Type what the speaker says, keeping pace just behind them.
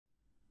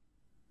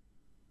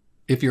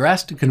If you're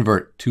asked to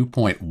convert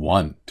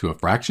 2.1 to a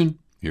fraction,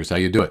 here's how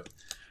you do it.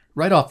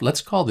 Right off, let's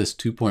call this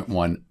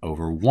 2.1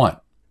 over 1.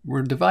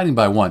 We're dividing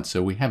by 1,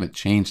 so we haven't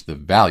changed the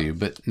value,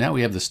 but now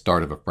we have the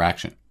start of a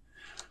fraction.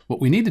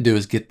 What we need to do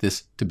is get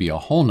this to be a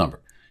whole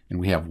number, and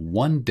we have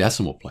one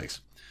decimal place.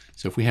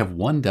 So if we have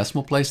one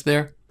decimal place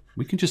there,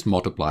 we can just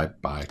multiply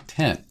by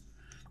 10.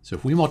 So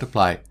if we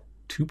multiply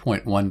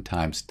 2.1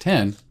 times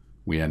 10,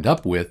 we end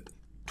up with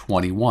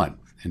 21.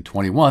 And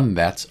 21,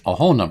 that's a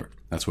whole number.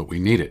 That's what we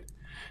needed.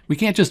 We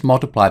can't just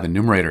multiply the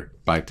numerator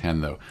by 10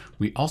 though.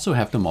 We also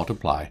have to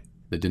multiply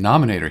the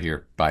denominator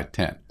here by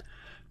 10.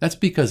 That's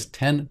because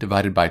 10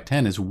 divided by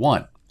 10 is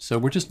 1. So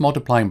we're just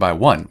multiplying by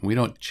 1. We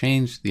don't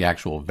change the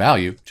actual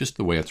value, just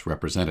the way it's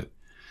represented.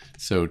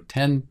 So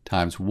 10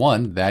 times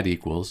 1, that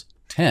equals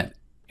 10.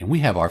 And we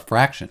have our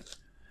fraction.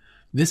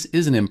 This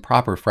is an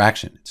improper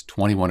fraction. It's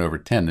 21 over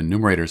 10. The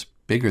numerator is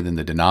bigger than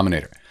the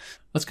denominator.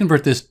 Let's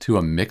convert this to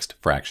a mixed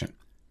fraction.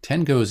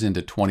 10 goes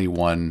into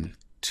 21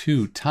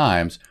 2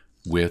 times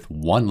with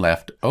 1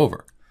 left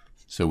over.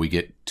 So we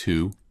get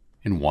 2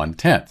 and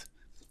 1/10.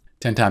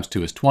 10 times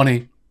 2 is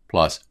 20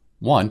 plus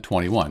 1,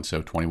 21.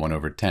 So 21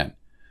 over 10.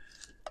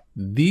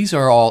 These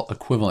are all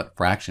equivalent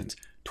fractions.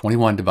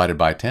 21 divided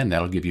by 10,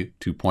 that'll give you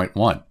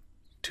 2.1.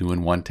 2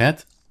 and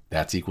 1/10,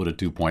 that's equal to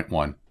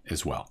 2.1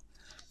 as well.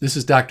 This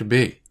is Dr.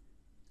 B.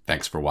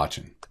 Thanks for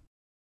watching.